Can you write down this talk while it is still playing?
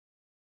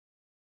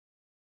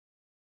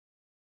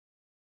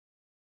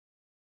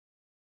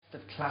The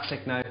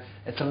classic now,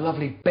 it's a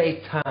lovely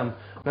baked ham.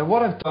 Now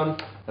what I've done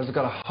is I've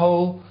got a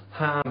whole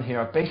ham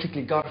here. I've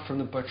basically got it from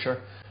the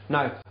butcher.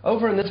 Now,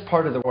 over in this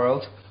part of the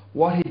world,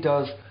 what he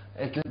does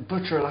is the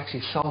butcher will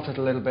actually salt it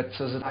a little bit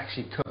so that it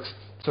actually cooks.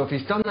 So if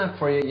he's done that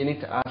for you, you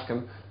need to ask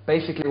him.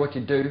 Basically what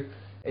you do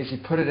is you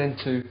put it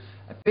into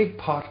a big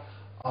pot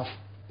of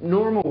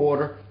normal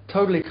water,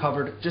 totally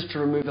covered, just to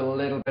remove a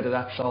little bit of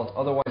that salt.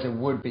 Otherwise it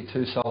would be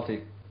too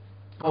salty.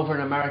 Over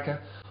in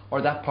America,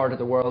 or that part of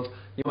the world,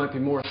 you might be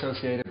more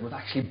associated with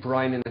actually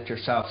brining it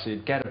yourself. So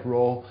you'd get it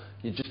raw,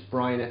 you just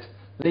brine it,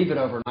 leave it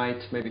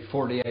overnight, maybe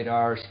 48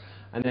 hours,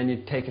 and then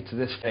you'd take it to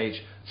this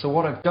stage. So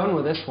what I've done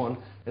with this one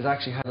is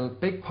actually had a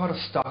big pot of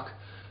stock,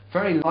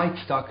 very light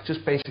stock,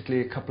 just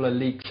basically a couple of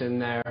leeks in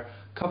there,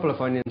 a couple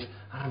of onions, and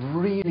I've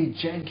really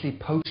gently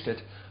poached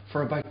it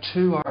for about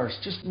 2 hours,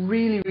 just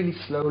really, really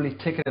slowly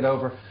ticking it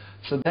over.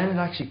 So then it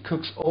actually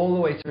cooks all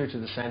the way through to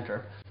the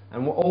center.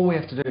 And all we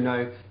have to do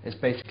now is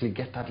basically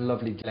get that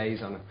lovely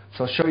glaze on it.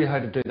 So I'll show you how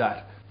to do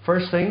that.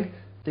 First thing,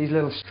 these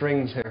little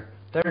strings here,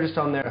 they're just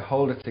on there to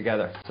hold it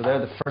together. So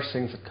they're the first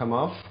things that come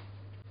off.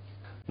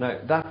 Now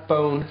that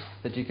bone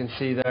that you can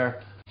see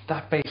there,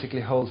 that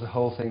basically holds the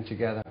whole thing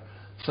together.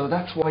 So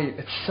that's why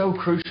it's so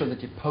crucial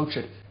that you poach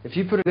it. If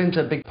you put it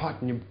into a big pot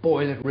and you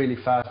boil it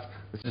really fast,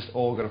 it's just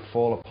all going to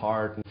fall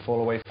apart and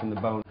fall away from the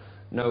bone.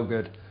 No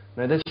good.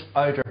 Now this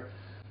outer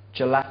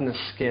gelatinous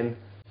skin,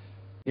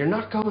 you're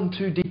not going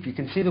too deep. You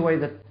can see the way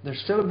that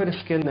there's still a bit of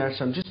skin there,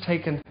 so I'm just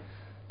taking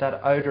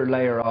that outer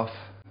layer off,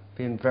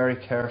 being very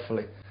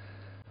carefully.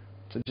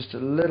 So just a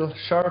little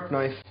sharp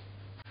knife.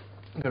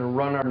 I'm going to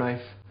run our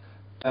knife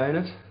down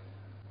it,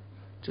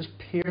 just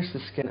pierce the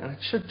skin, and it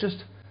should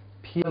just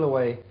peel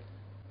away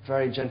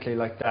very gently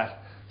like that.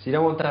 So you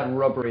don't want that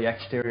rubbery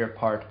exterior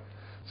part.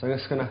 So I'm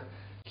just going to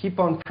keep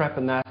on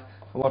prepping that,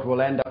 and what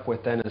we'll end up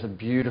with then is a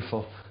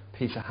beautiful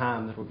piece of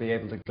ham that we'll be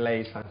able to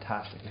glaze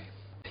fantastically.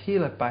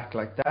 Peel it back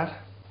like that.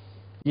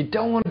 You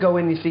don't want to go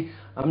in, you see,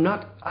 I'm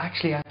not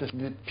actually at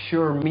the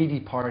pure meaty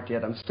part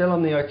yet. I'm still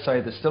on the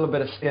outside, there's still a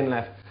bit of skin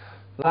left.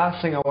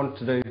 Last thing I want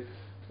to do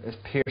is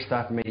pierce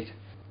that meat.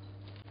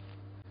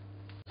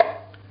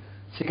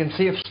 So you can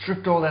see I've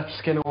stripped all that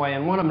skin away,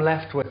 and what I'm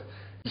left with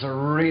is a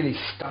really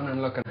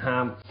stunning looking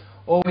ham.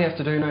 All we have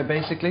to do now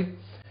basically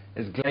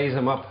is glaze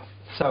them up.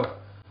 So, a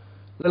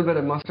little bit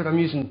of mustard. I'm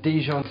using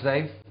Dijon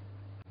today,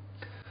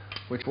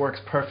 which works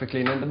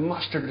perfectly. Now the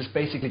mustard is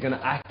basically going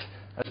to act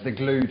as the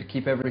glue to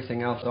keep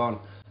everything else on.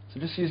 So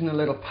just using a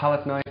little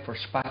palette knife or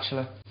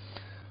spatula,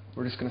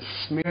 we're just going to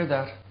smear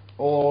that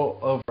all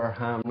over our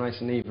ham nice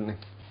and evenly.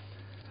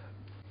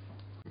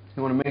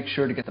 You want to make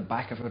sure to get the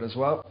back of it as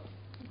well.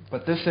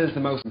 But this is the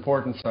most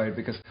important side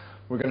because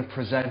we're going to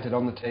present it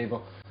on the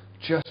table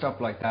just up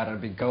like that. It'll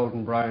be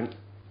golden brown.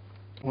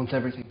 Once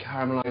everything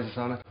caramelizes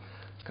on it,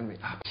 it's going to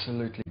be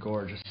absolutely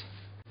gorgeous.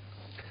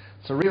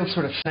 It's a real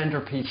sort of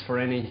centerpiece for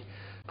any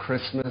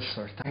Christmas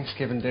or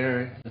Thanksgiving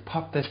dinner. You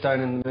pop this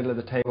down in the middle of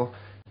the table,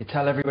 you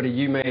tell everybody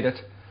you made it,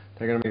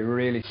 they're going to be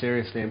really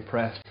seriously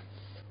impressed.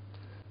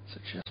 So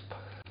just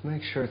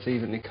make sure it's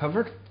evenly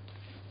covered.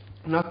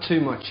 Not too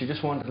much, you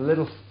just want a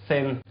little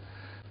thin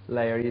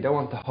layer. You don't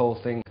want the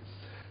whole thing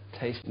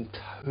tasting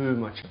too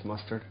much of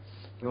mustard.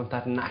 You want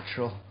that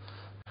natural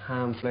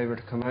ham flavour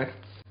to come out.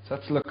 So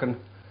that's looking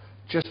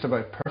just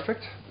about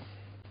perfect.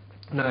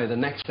 Now the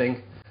next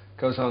thing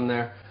goes on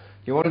there.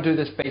 You want to do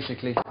this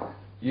basically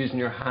using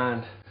your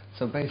hand.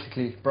 So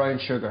basically brown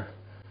sugar,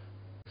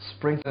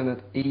 sprinkling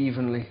it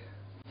evenly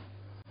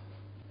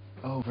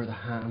over the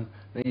ham.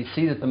 Now you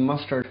see that the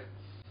mustard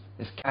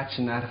is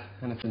catching that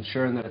and it's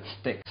ensuring that it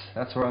sticks.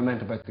 That's what I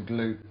meant about the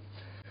glue.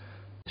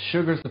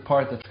 Sugar's the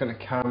part that's going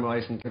to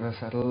caramelise and give us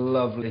that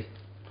lovely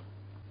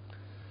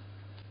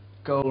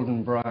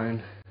golden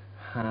brown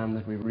ham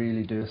that we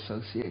really do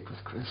associate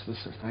with Christmas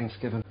or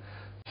Thanksgiving.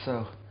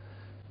 So,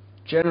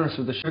 generous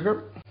with the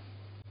sugar.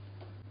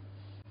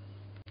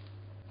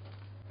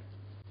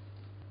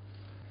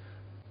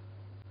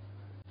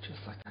 Just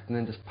like that, and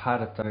then just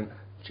pat it down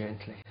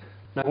gently.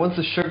 Now once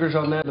the sugar's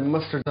on there, the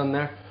mustard's on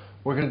there,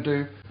 we're going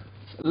to do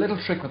a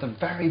little trick with a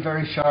very,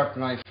 very sharp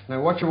knife.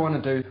 Now what you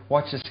want to do,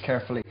 watch this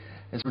carefully,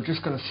 is we're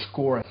just going to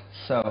score it.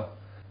 So,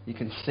 you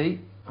can see,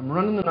 I'm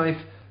running the knife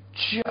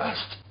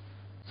just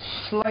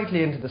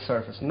slightly into the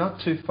surface, not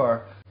too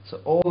far,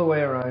 so all the way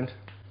around.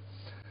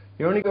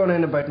 You're only going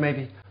in about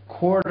maybe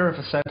 1/4 of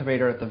a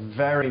centimetre at the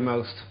very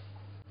most,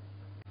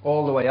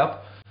 all the way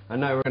up,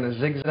 and now we're going to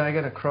zigzag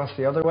it across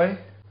the other way.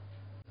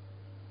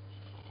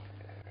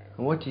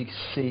 And what you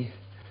see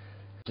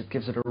is it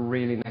gives it a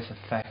really nice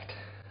effect,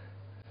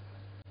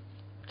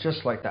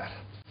 just like that.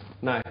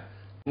 Now,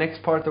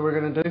 next part that we're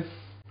going to do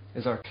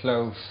is our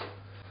cloves.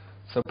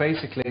 So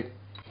basically,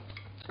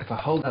 if I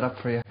hold that up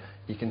for you,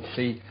 you can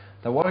see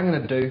that what I'm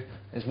going to do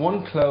is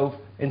 1 clove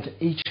into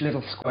each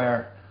little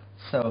square.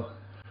 So,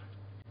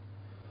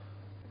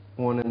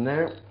 1 in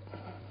there.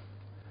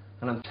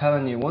 And I'm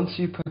telling you, once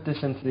you put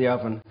this into the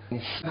oven, and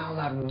you smell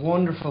that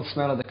wonderful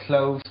smell of the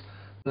cloves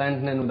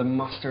blending in with the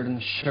mustard and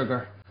the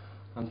sugar,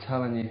 I'm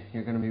telling you,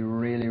 you're going to be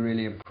really,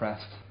 really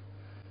impressed.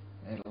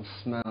 it'll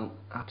smell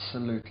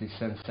absolutely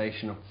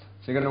sensational.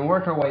 So you're going to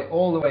work our way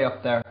all the way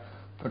up there,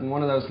 putting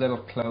one of those little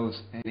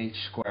cloves in each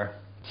square.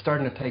 It's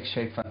starting to take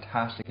shape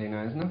fantastically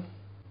now, isn't it?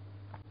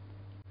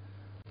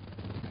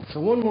 So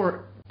one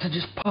more to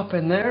just pop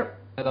in there.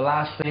 And the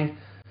last thing,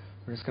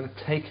 we're just going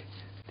to take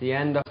the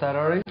end off that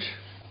orange,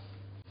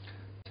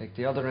 take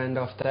the other end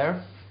off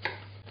there.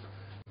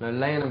 Now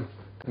laying them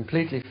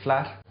completely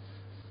flat,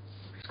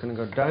 we're just going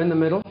to go down the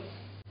middle.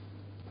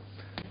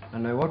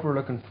 And now what we're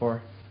looking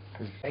for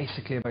is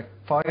basically about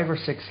 5 or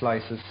 6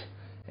 slices,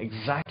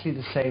 exactly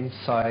the same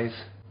size.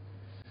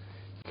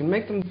 You can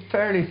make them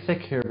fairly thick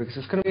here because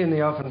it's going to be in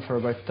the oven for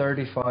about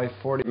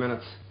 35-40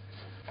 minutes.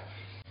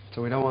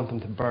 So we don't want them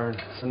to burn.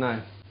 So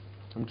now,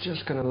 I'm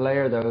just going to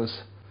layer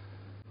those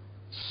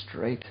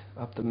straight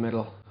up the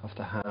middle of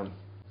the ham.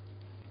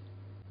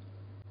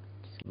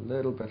 Just a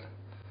little bit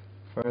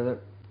further.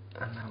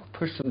 And I'll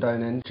push them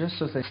down in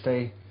just as they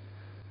stay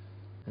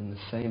in the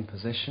same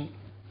position.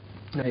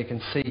 Now you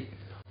can see,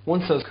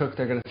 once those cook,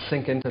 they're going to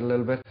sink into it a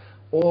little bit.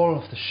 All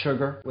of the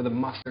sugar with the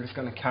mustard is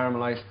going to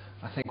caramelize.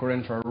 I think we're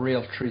in for a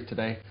real treat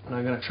today. And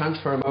I'm going to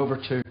transfer them over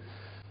to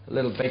a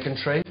little baking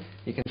tray.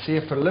 You can see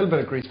I've put a little bit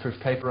of greaseproof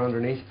paper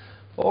underneath.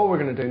 All we're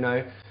going to do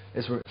now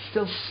is we're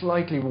still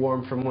slightly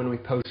warm from when we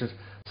poached it.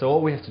 So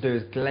all we have to do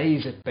is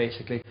glaze it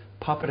basically,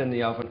 pop it in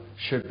the oven.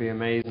 Should be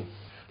amazing.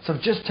 So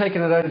I've just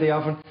taken it out of the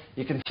oven.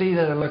 You can see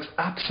that it looks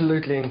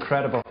absolutely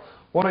incredible.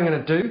 What I'm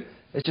going to do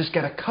is just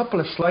get a couple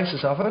of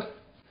slices of it,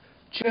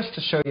 just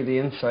to show you the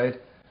inside.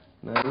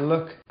 Now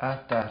look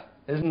at that.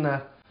 Isn't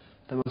that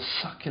the most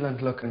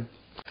succulent looking,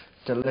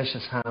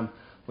 delicious ham?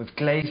 We've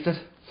glazed it.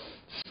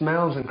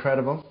 Smells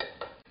incredible.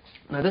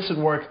 Now this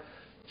would work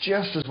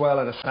just as well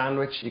at a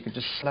sandwich. You could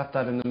just slap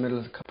that in the middle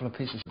of a couple of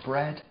pieces of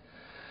bread.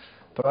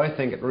 But I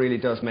think it really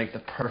does make the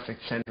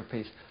perfect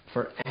centerpiece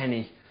for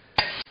any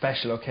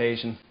special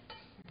occasion.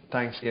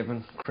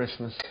 Thanksgiving,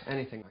 Christmas,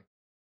 anything like that.